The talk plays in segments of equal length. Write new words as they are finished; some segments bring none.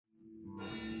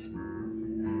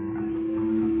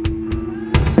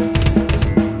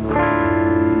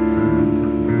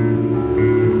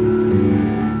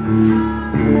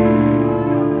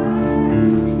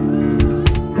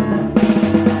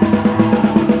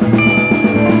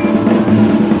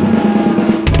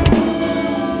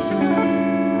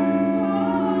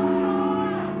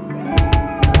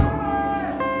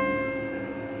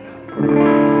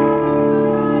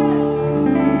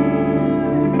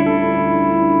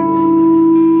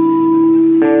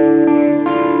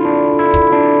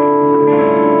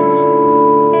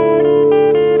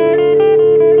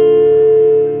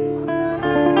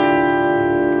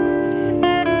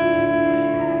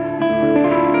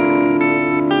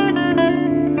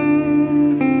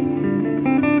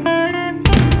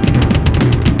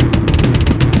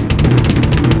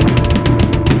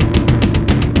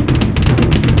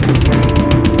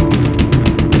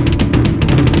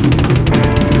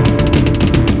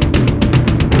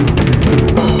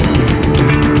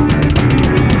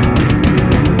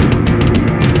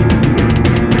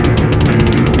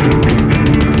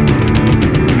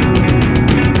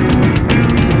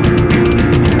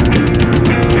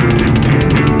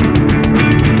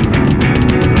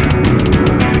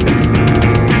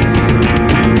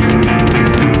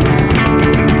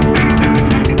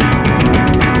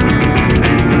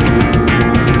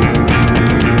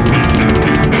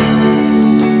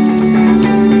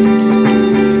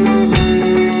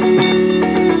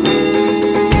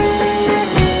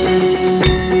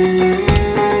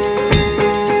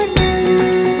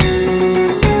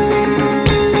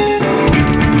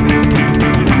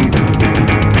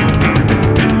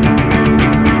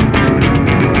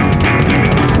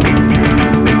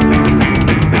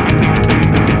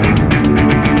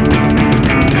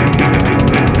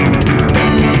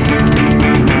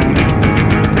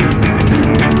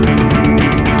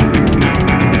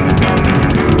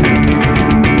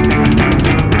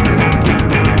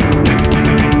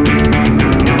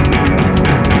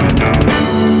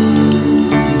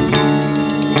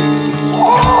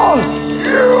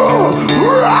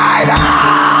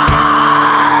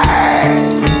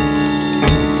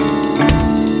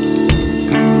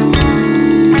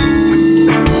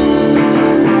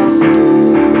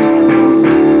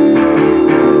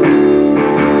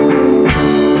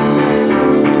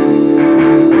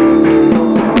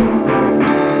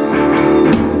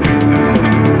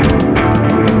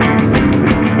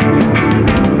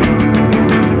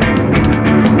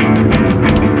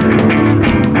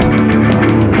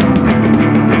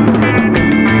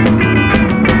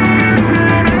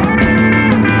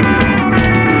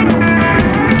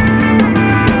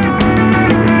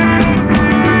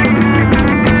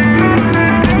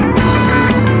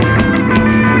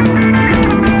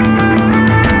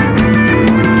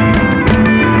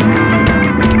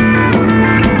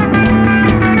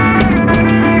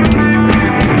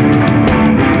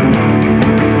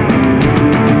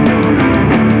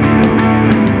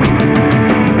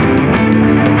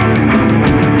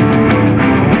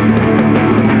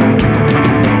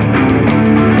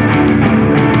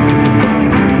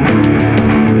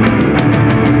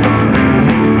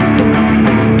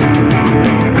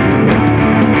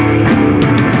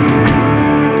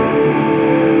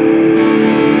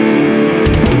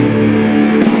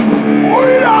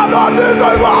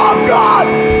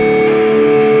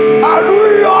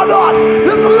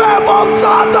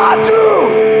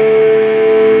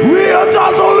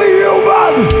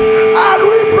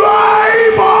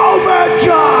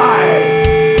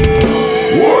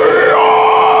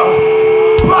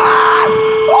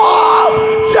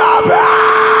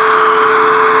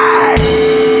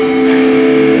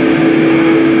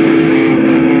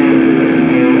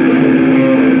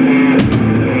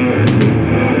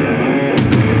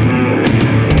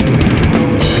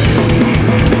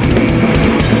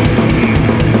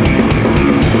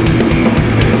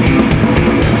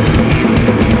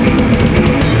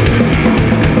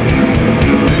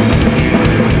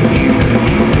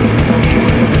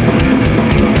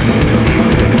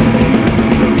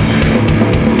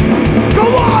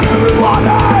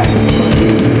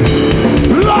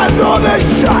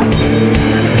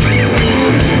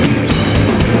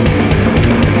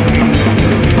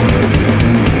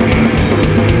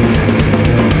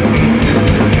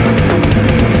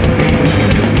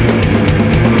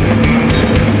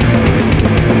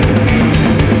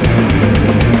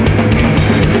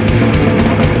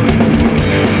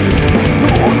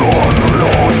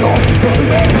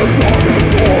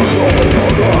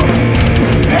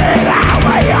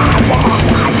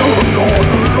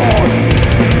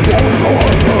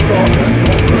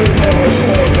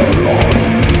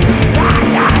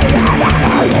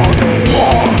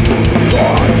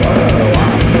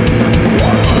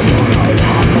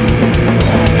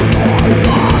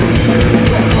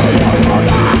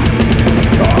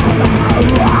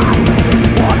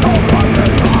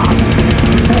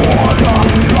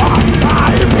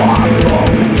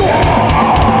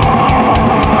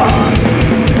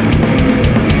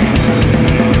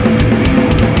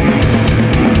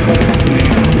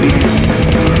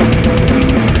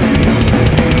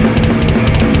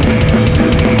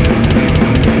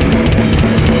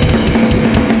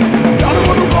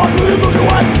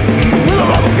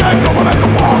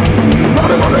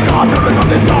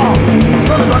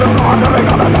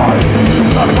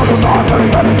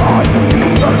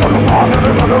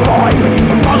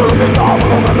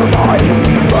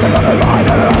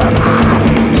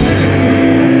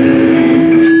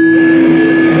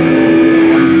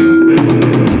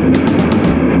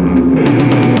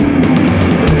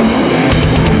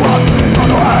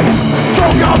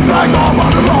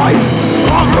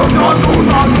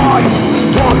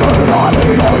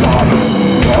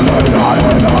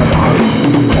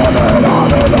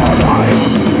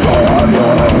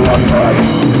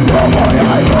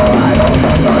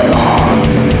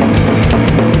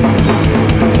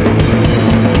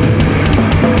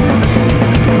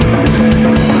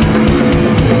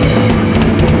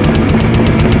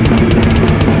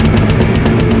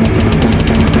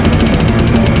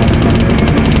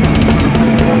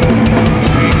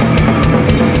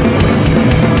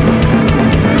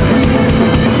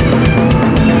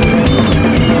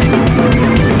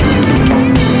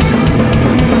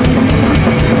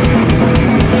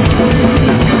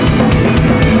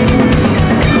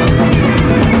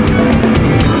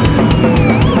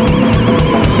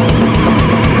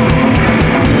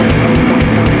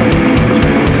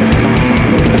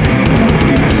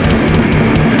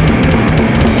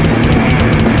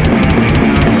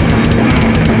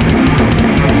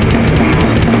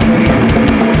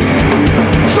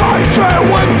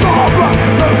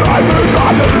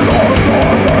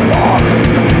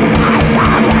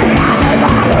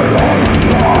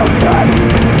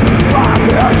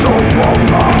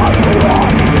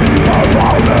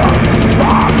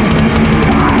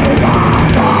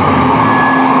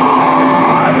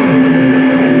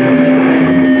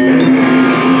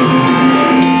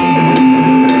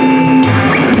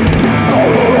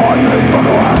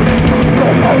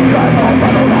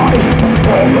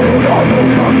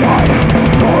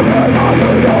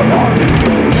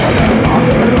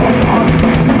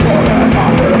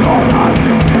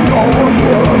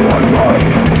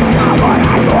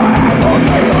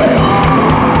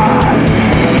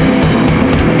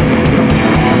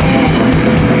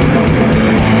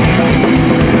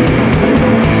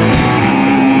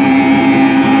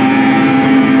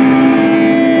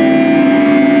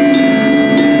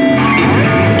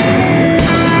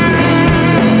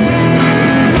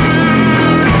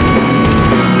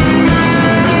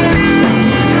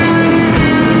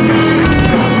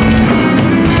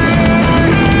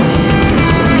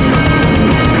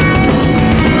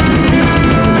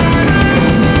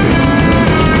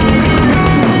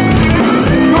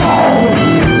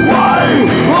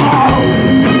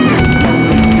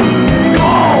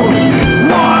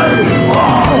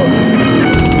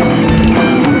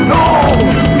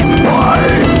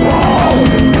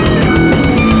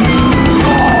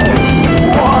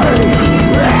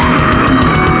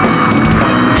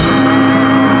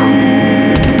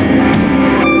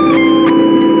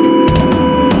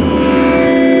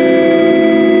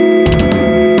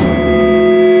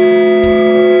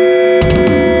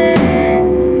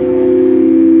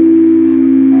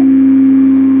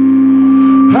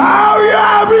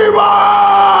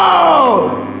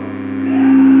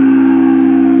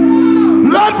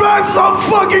make some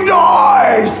fucking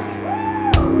noise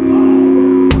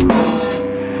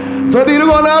สวัสดีทุก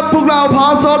คนครับพวกเราพา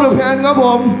ซอฟต์แพนครับผ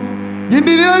มยิน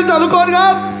ดีที่ได้รู้จักทุกคนครั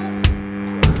บ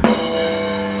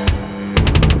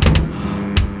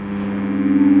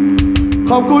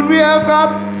ขอบคุณพี่เอฟครับ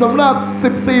สำหรับ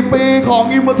14ปีของ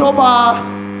Immortal Bar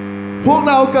พวก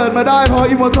เราเกิดมาได้เพราะ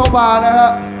Immortal Bar นะฮ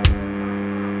ะ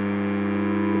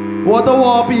Water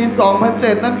War ปี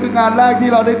 2007 นั่นคืองานแรกที่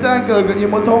เราได้แจ้งเกิดกับ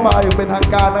Immortal Bar อย่างเป็นทาง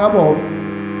การนะครับผม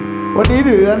วันนี้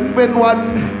ถือเป็นวัน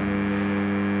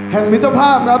แห่งมิตรภ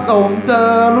าพครับแต่ผมเจอ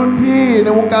รุ่นพี่ใน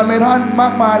วงการเมทัลมา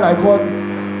กมายหลายคน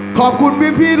ขอบคุณ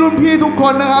พี่ๆรุ่นพี่ทุกค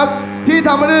นนะครับที่ท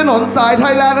ำให้ถนนสายไท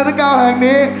ยแลนด์อันดับ9แห่ง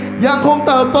นี้ยังคง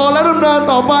เติบโตและดำเนิน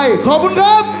ต่อไปขอบคุณค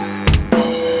รับ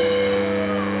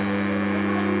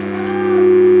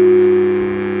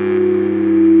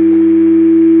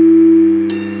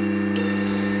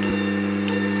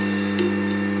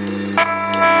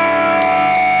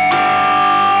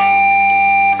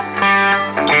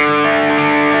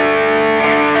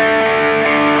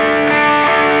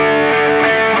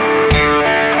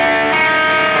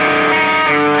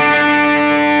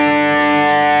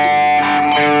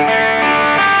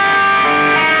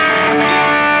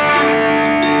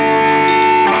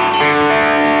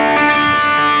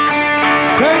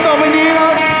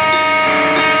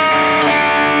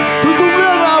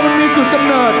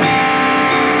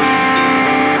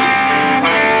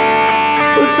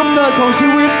ของชี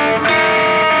วิต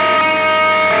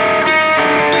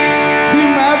ที่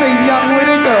แม้แต่ยังไม่ไ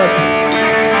ด้เกิด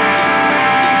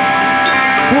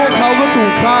พวกเขาก็ถู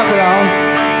กพรากไปแล้ว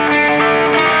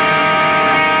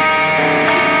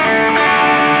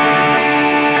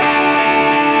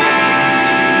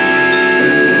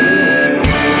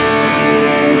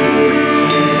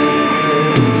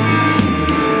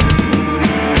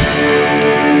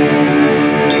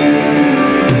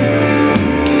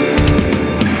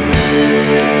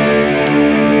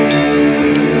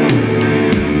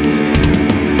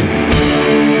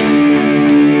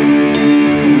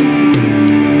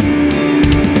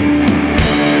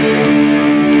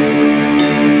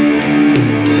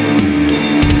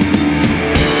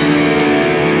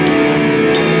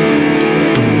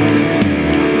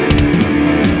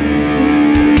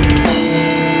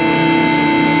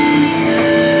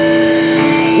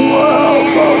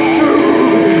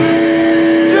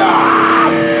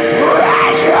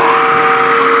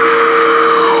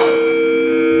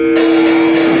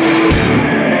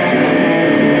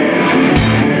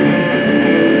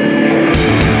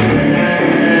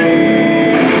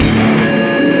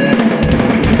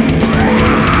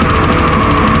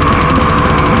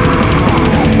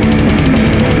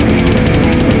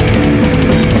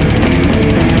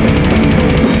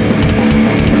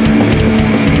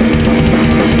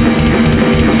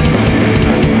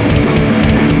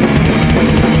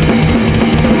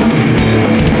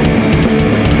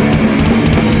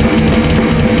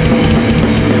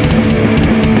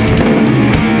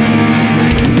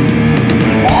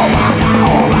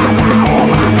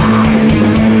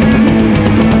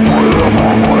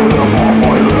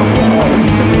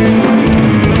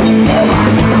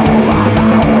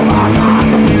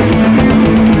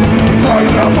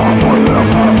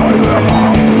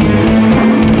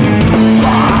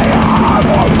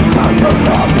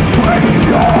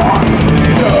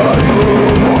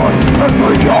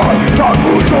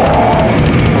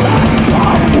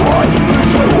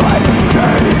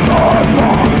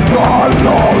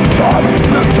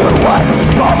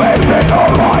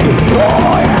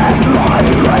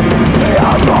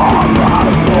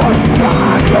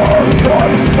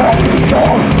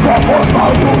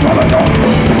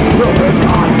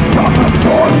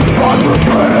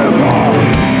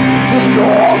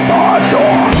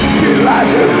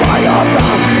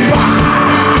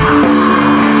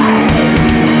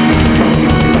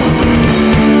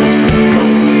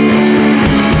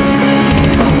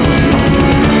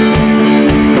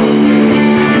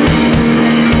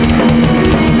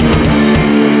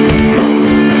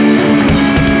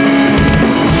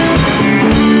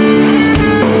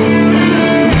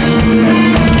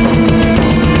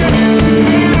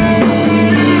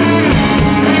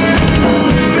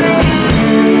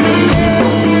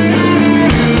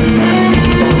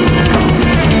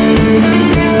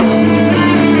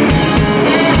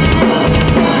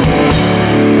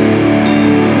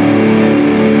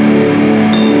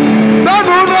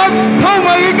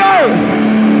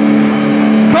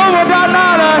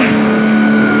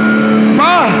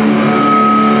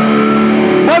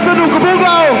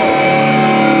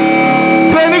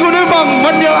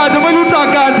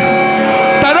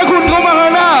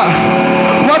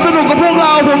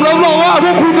ผมรับรองว่าพ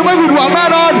วกคุณจะไม่ผิดหวังแน่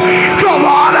นอน Come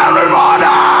on, everybody!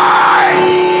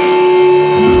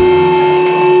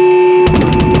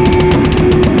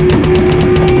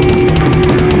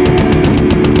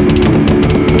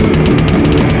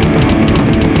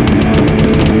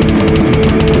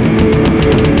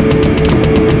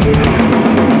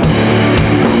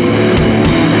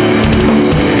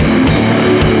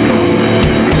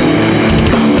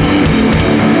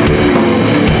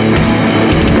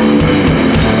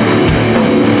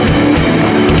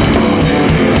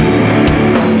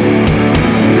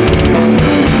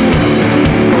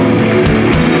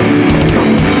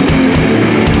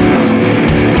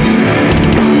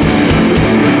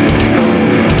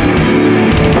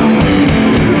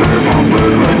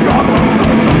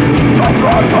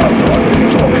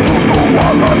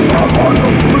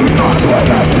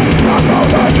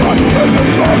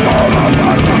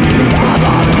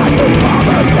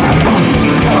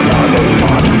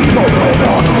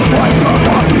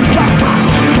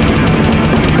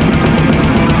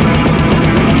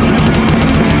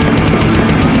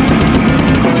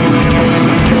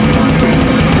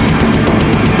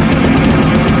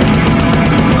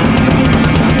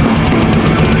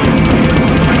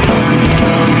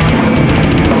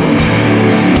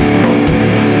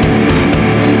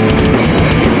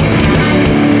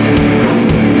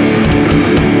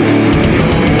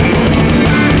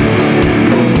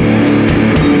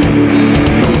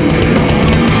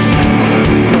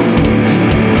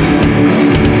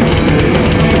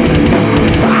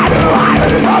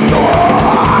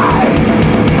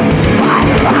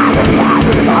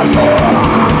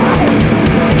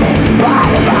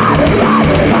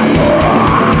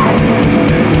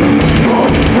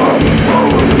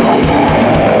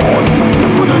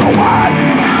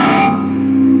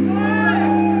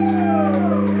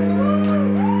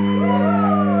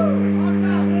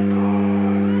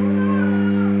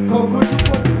 ขอบคุณทุกค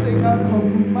นจริงๆครับขอบ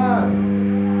คุณมาก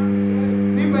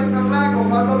นี่เป็นครั้งแรกของ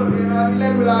พาร์ทโซลเพลนะครับที่เ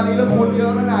ล่นเวลานี้แล้วคนเยอ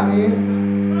ะขนาดนี้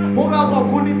พวกเราขอบ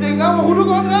คุณจริงๆครับขอบคุณทุก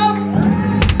คนครับ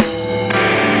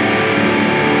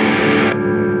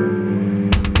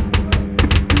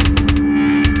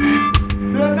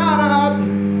เดือนหน้านะครับ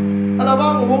อัลบั้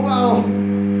มของพวกเรา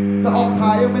จะออกข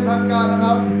ายยังเป็นทางการนะค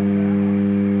รับ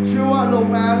ชื่อว่า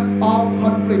Romance of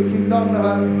Conflict Kingdom นะค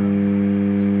รับ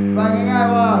แปลง่าย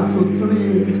ๆว่าสุนทรี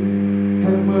แ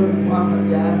ห่งเมืองแห่งความขัด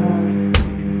แย้งนะ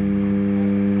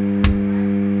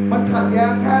มันขัดแย้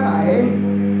งแค่ไหน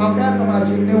เอาแค่สมา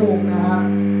ชิกในวงนะฮะ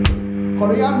ขออ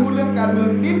นุญาตพูดเรื่องการเมือ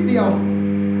งนิดเดียว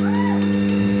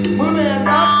มือเบสค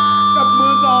รับกับมื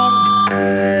อกลอง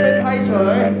เป็นไทยเฉ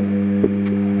ย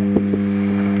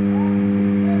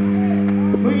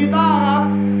มือกีตาร์ครับ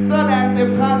เสื้อแดงเต็ม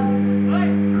ขั้น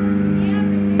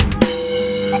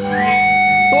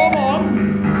ตัวผม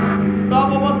ก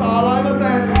ปปส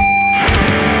100%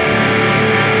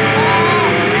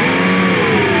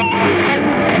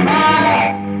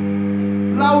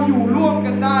เราอยู่ร่วม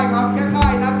กันได้ครับแค่ค่า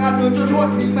ยนักการเมืองชั่ว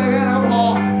ๆทิ้งไปแค่นั้นพอ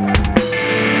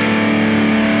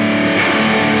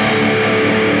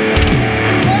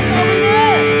เล่นต่อไปเล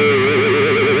ย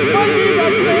ไม่มีแบ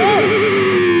บเสีย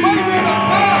ไม่มีแบบ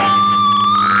ฆ่า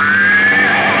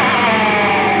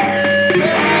เพล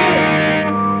งนี้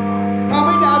ทำใ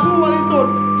ห้ด่าผู้บริสุท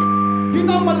ธิ์ที่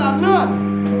ต้องมาหลั่งเลือด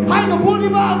ให้กับผู้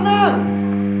ที่บ้าอำนาจ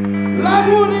และ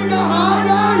ผู้ที่กระหายใ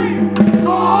นส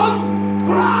ง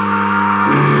คราม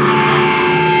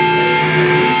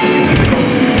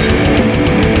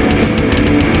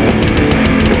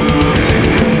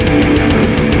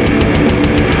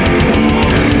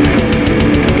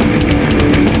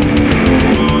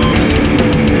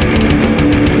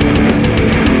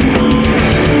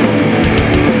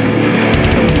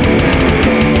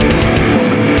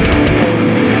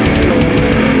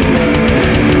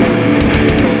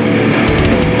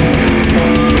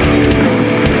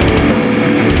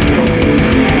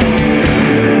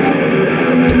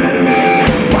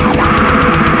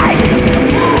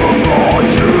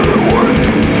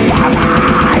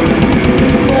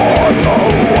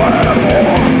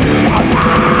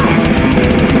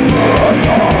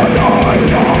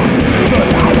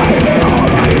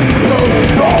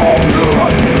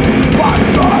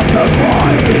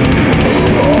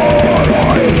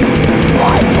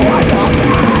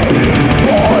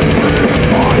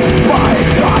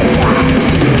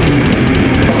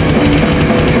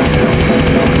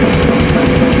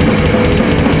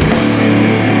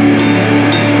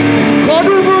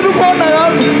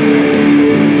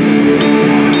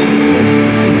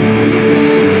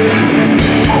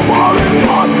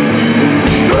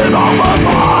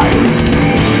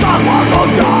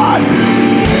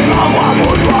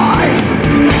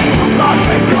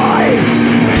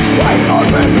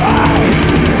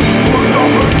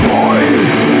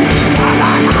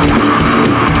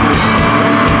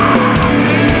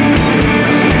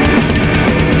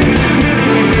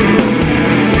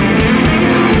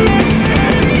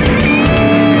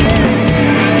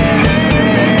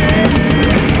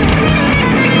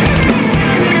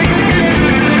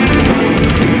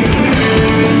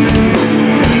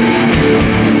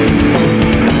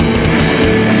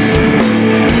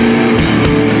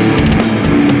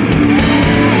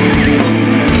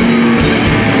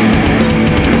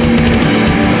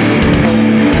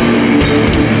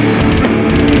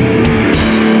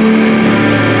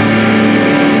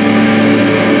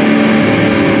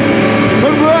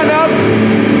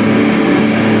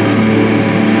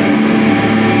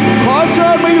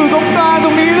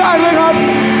ได้ไหมครับ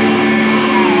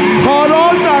ขอร้อ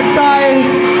งจากใจ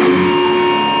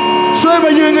ช่วยม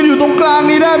ายืนกันอยู่ตรงกลาง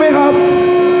นี้ได้ไหมครับ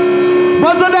ม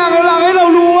าแสดงกำลังให้เรา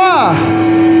รู้ว่า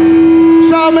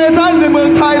ชาวเมทัลในเมือง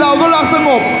ไทยเราก็รักสง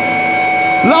บ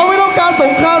เราไม่ต้องการส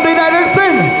งครามใดๆทั้ง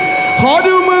สิ้นขอ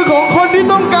ดูมือของคนที่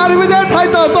ต้องการให้ประเทศไทย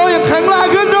เติบโตอย่างแข็งแรง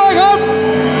ขึ้นด้วยครับ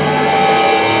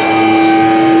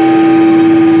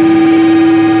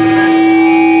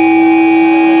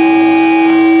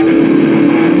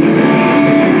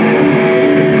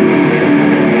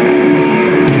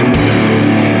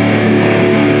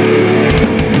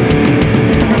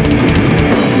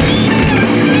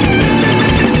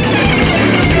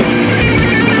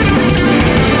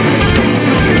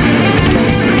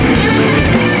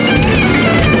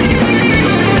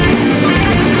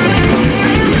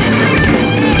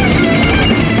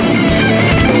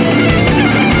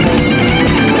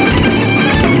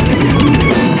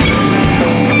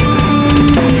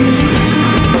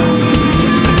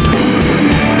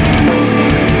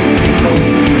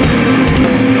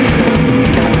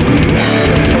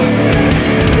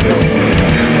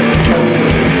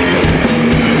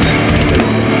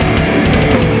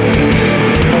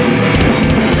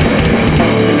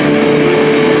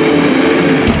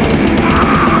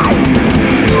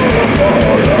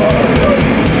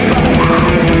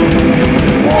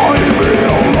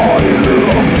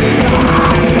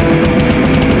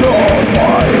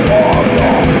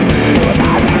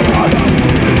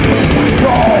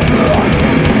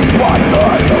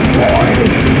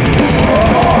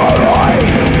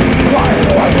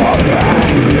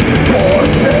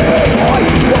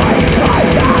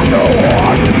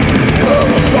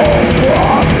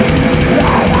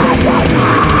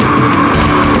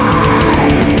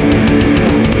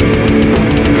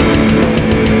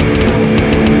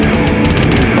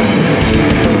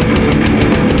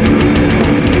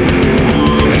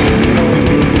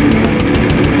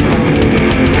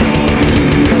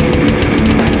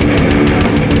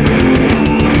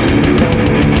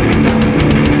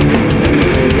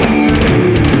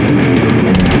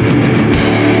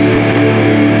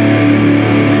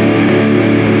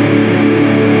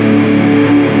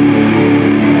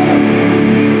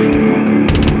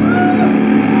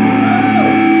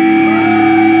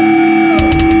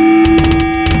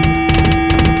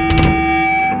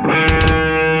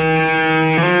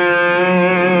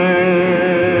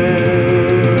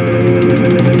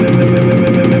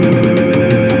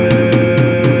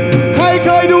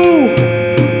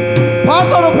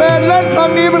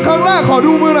ขอ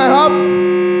ดูมือหน่อยครับ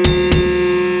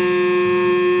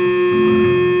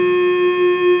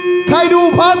ใครดู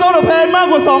พาร์ทออฟเดอะเพลนมาก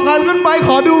กว่า2 อันขึ้นไปข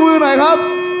อดูมือหน่อยครับ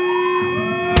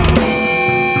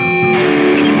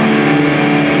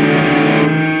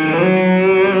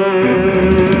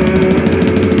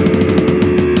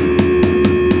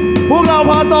พวกเรา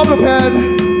พาร์ทออฟเดอะเพลน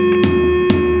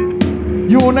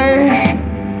อยู่ใน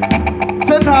เ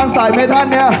ส้นทางสายเมทัล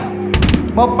เนี่ย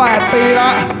มา8 ปีแ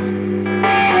ล้ว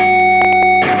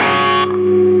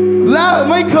และ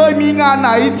ไม่เคยมีงานไห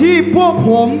นที่พวก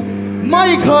ผมไม่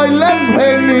เคยเล่นเพล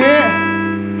งนี้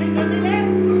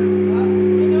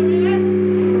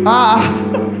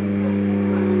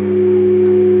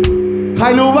ใคร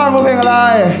รู้บ้างว่าเพลงอะไร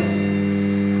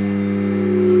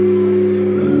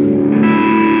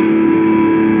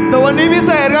แต่วันนี้พิเ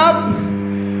ศษครับ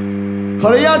ขอ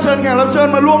อนุญาตเชิญแขกรับเชิญ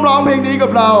มาร่วมร้องเพลงนี้กั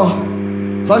บเรา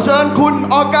ขอเชิญคุณ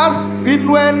ออกัสอิน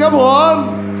เวนครับผม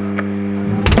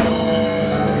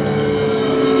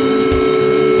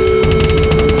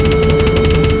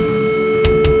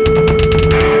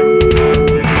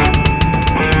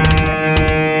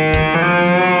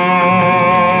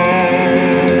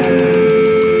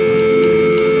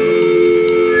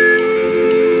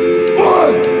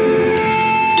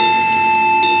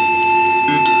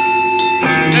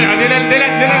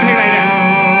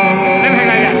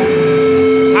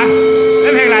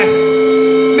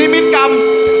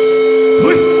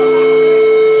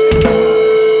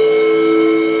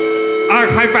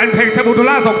แฟนเพลงเซบูทู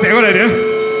ล่าส่งเสียงกันเลยเดี๋ยว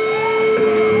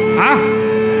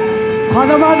ขอโ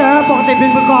ทษมากนะปกติเป็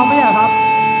นมือกลองไม่ใช่ครับ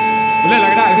เล่นอะไร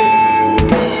ก็ได้พี่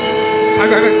ใคร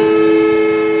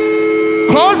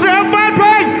ขอเสียงแฟนเพล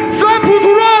งเซบู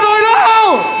ทูล่าหน่อยแล้ว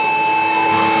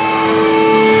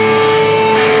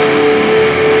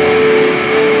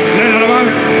เล่นอะไรบ้าง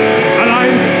อะไร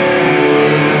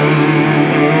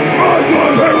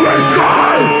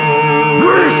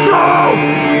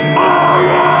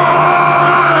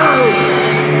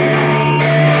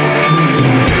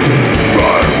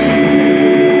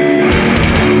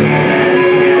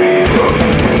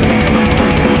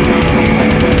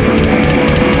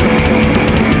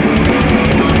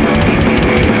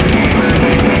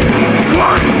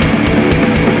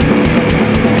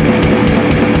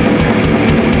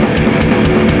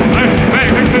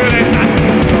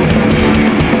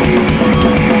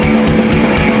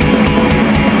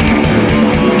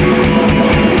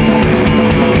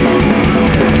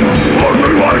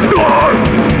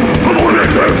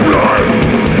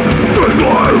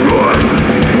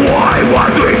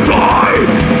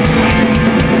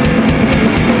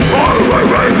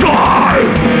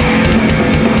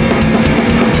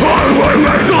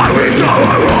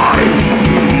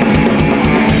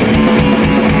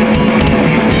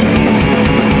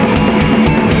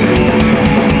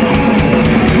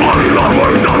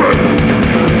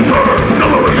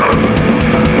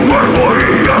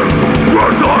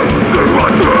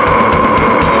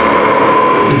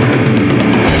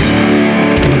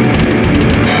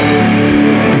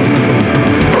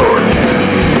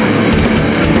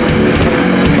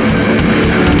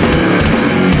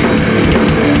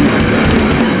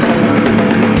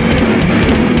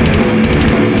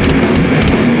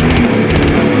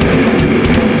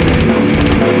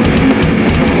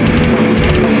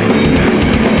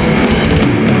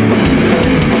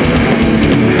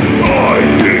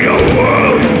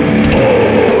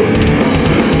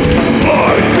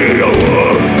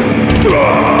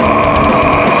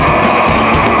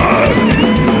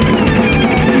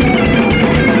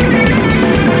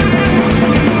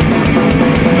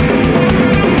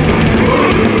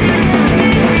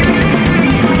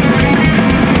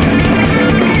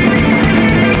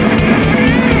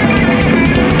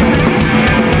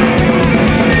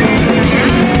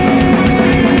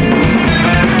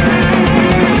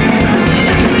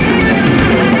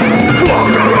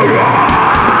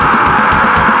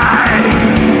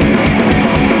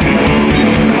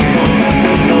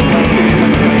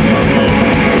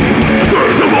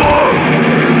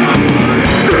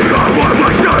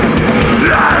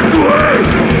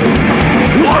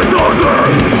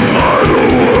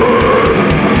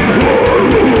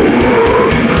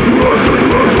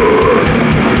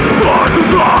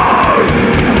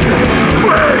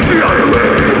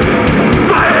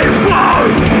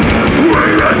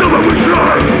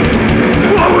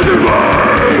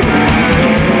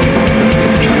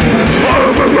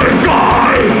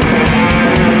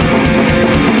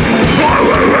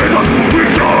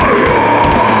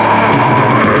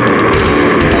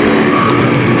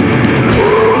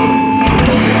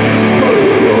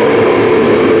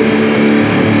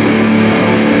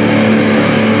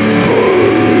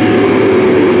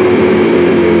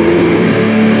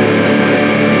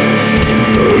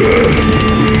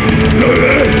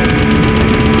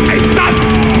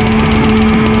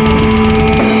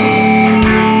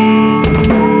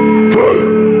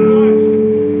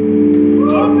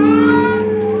ข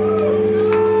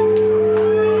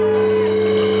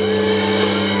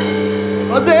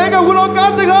อเสียงให้กับคุณโอกั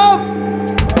สสิครับ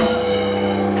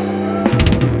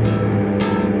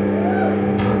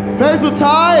เพลงสุด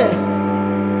ท้าย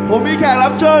ผมมีแขกรั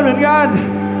บเชิญเหมือนกัน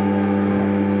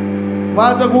มา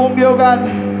จากวงเดียวกัน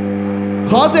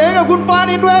ขอเสียงให้กับคุณฟาน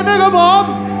อินเวนด้วยครับผม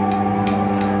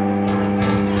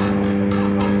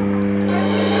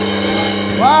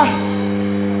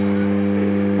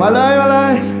มาเลย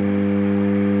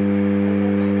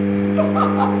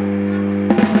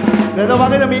เดี๋ยวต่อมา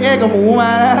ก็จะมีเอกกับหมูมา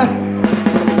นะ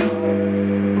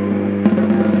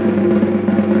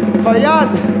ขออนุญาต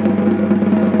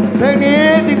เพลงนี้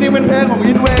จริงๆเป็นเพลงของ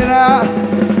อินเวนะฮะ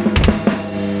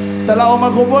แต่เราเอามา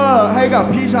cover ให้กับ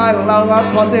พี่ชายของเราครับ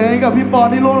ขอเสียงให้กับพี่ปอน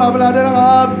ที่ล่วงลับไปแล้วด้วยนะค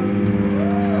รับ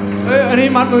เฮ้ยอันนี้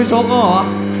มัดมือชกเหรอ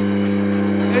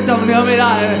จำเนื้อไม่ไ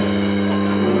ด้เลย